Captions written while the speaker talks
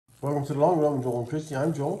Welcome to the Long Run with Joel and Christy.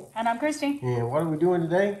 I'm Joel. And I'm Christy. And what are we doing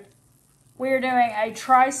today? We're doing a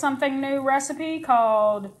try something new recipe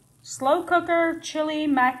called slow cooker chili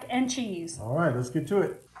mac and cheese. All right, let's get to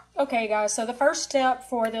it. Okay guys, so the first step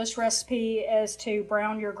for this recipe is to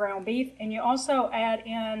brown your ground beef, and you also add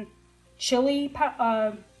in chili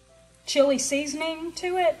seasoning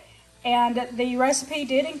to it. And the recipe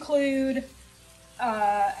did include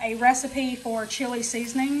a recipe for chili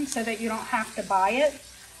seasoning so that you don't have to buy it.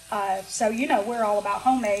 So you know we're all about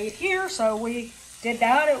homemade here, so we did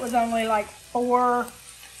that. It was only like 4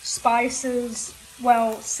 spices,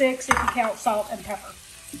 well 6 if you count salt and pepper.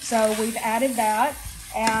 So we've added that,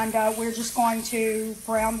 and we're just going to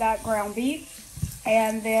brown that ground beef,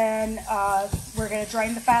 and then we're going to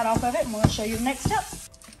drain the fat off of it, and we'll show you the next step.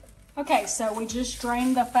 Okay, so we just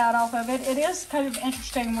drained the fat off of it. It is kind of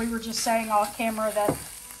interesting, we were just saying off camera that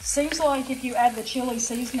seems like if you add the chili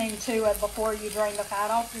seasoning to it before you drain the fat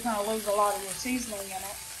off, you're going to lose a lot of your seasoning in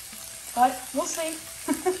it. But we'll see.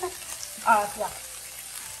 Yeah.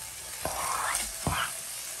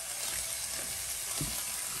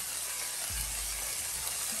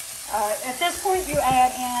 At this point, you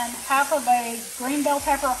add in half of a green bell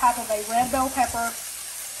pepper, half of a red bell pepper,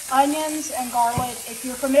 onions and garlic. If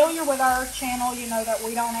you're familiar with our channel, you know that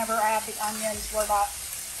we don't ever add the onions. We're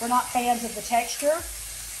not fans of the texture.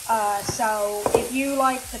 So if you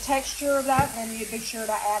like the texture of that, then you be sure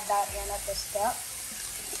to add that in at this step.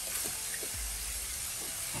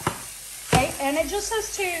 Okay, and it just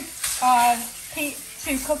says to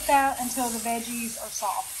cook that until the veggies are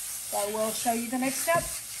soft. So we'll show you the next step.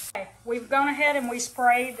 Okay, we've gone ahead and we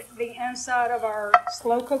sprayed the inside of our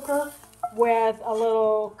slow cooker with a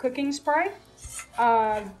little cooking spray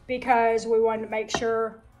because we wanted to make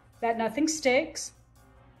sure that nothing sticks.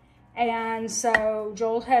 And so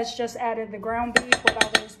Joel has just added the ground beef with all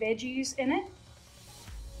those veggies in it.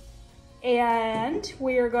 And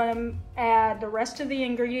we are going to add the rest of the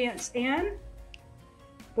ingredients in.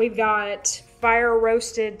 We've got fire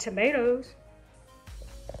roasted tomatoes.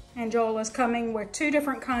 And Joel is coming with 2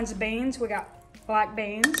 different kinds of beans. We got black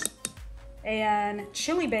beans and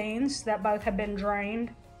chili beans that both have been drained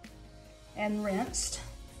and rinsed.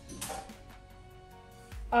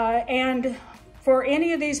 And for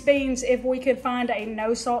any of these beans, if we could find a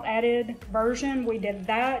no salt added version, we did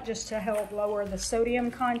that just to help lower the sodium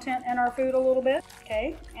content in our food a little bit.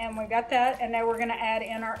 Okay, and we got that, and now we're gonna add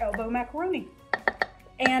in our elbow macaroni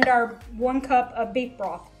and our 1 cup of beef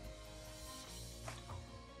broth.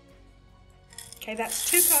 Okay, that's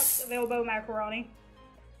 2 cups of elbow macaroni.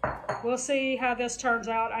 We'll see how this turns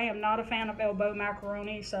out. I am not a fan of elbow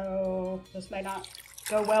macaroni, so this may not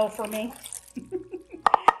go well for me.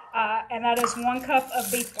 And that is 1 cup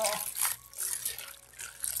of beef broth.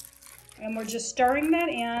 And we're just stirring that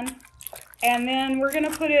in. And then we're going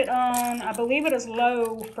to put it on, I believe it is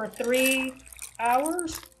low for 3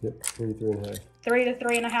 hours. Yep, 3 to 3.5. 3 to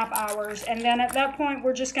 3.5 hours. And then at that point,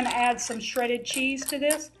 we're just going to add some shredded cheese to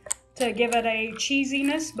this to give it a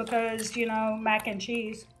cheesiness because, you know, mac and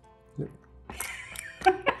cheese. Yep.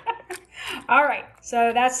 All right,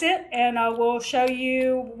 so that's it, and we'll show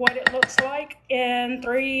you what it looks like in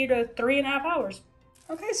 3 to 3.5 hours.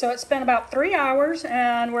 Okay, so it's been about 3 hours,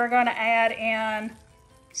 and we're going to add in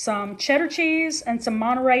some cheddar cheese and some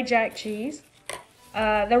Monterey Jack cheese.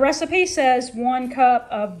 The recipe says 1 cup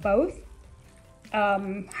of both.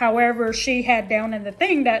 However, she had down in the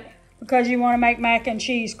thing that because you want to make mac and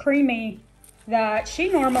cheese creamy, that she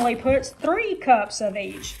normally puts 3 cups of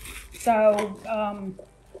each. So,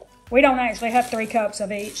 we don't actually have 3 cups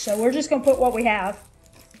of each, so we're just going to put what we have,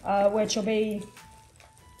 which will be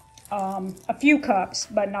a few cups,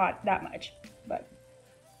 but not that much.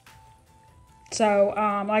 So,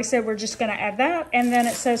 like I said, we're just going to add that, and then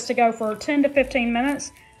it says to go for 10 to 15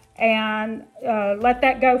 minutes, and let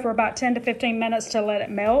that go for about 10 to 15 minutes to let it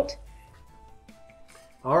melt.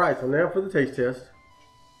 All right, so now for the taste test.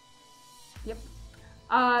 Yep.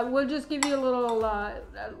 We'll just give you a little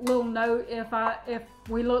note if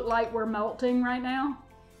we look like we're melting right now.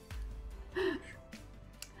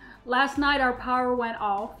 Last night our power went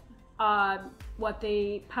off. What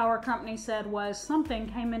the power company said was something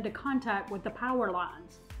came into contact with the power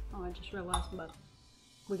lines. Oh, I just realized, but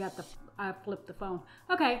we got I flipped the phone.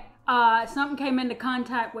 Okay, something came into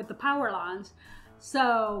contact with the power lines.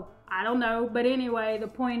 So I don't know, but anyway, the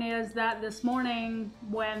point is that this morning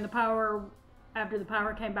when after the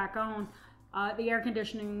power came back on, the air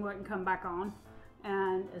conditioning wouldn't come back on.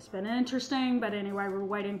 And it's been interesting, but anyway, we're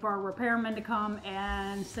waiting for our repairman to come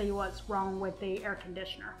and see what's wrong with the air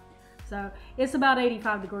conditioner. So it's about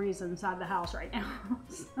 85 degrees inside the house right now.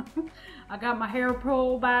 So I got my hair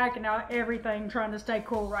pulled back and now everything trying to stay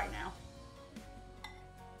cool right now.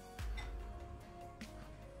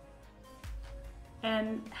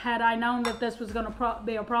 And had I known that this was going to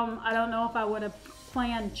be a problem, I don't know if I would have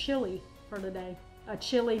planned chili for today. A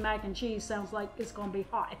chili mac and cheese sounds like it's going to be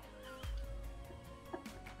hot.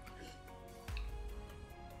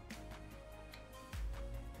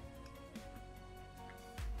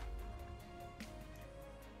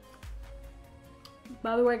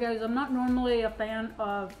 By the way, guys, I'm not normally a fan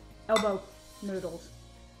of elbow noodles.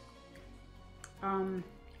 And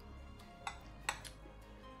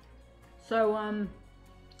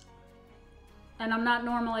I'm not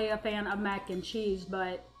normally a fan of mac and cheese,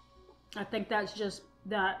 but I think that's just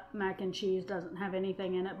that mac and cheese doesn't have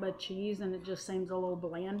anything in it but cheese, and it just seems a little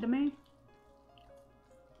bland to me.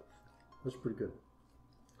 That's pretty good.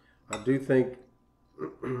 I do think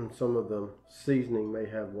some of the seasoning may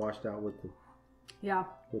have washed out with the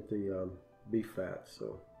beef fat.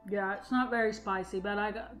 So yeah, it's not very spicy, but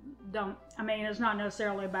I mean, it's not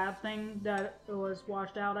necessarily a bad thing that it was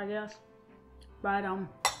washed out, I guess. But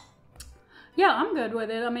yeah, I'm good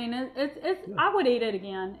with it. I mean, I would eat it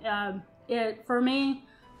again. For me,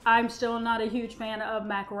 I'm still not a huge fan of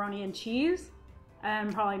macaroni and cheese,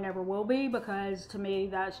 and probably never will be, because to me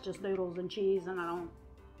that's just noodles and cheese, and I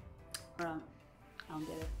don't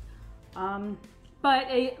get it. But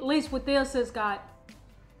at least with this, it's got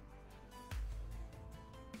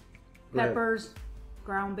peppers,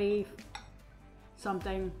 ground beef,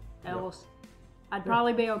 something else. I'd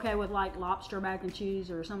probably be okay with like lobster mac and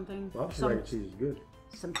cheese or something. Lobster mac and cheese is good.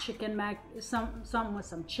 Some chicken something with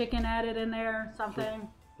some chicken added in there, something. Sure.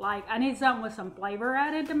 Like, I need something with some flavor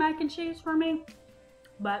added to mac and cheese for me.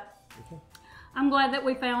 But I'm glad that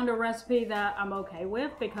we found a recipe that I'm okay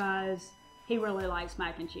with, because he really likes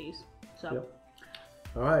mac and cheese. So. Yep.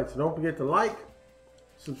 All right, so don't forget to like,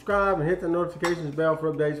 subscribe, and hit the notifications bell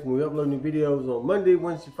for updates when we upload new videos on Monday,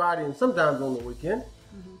 Wednesday, Friday, and sometimes on the weekend.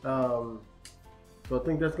 So I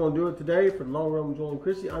think that's going to do it today. For the Long Run with Joel and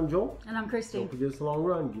Christy, I'm Joel. And I'm Christy. Don't forget it's a long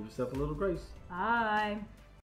run. Give yourself a little grace. Bye.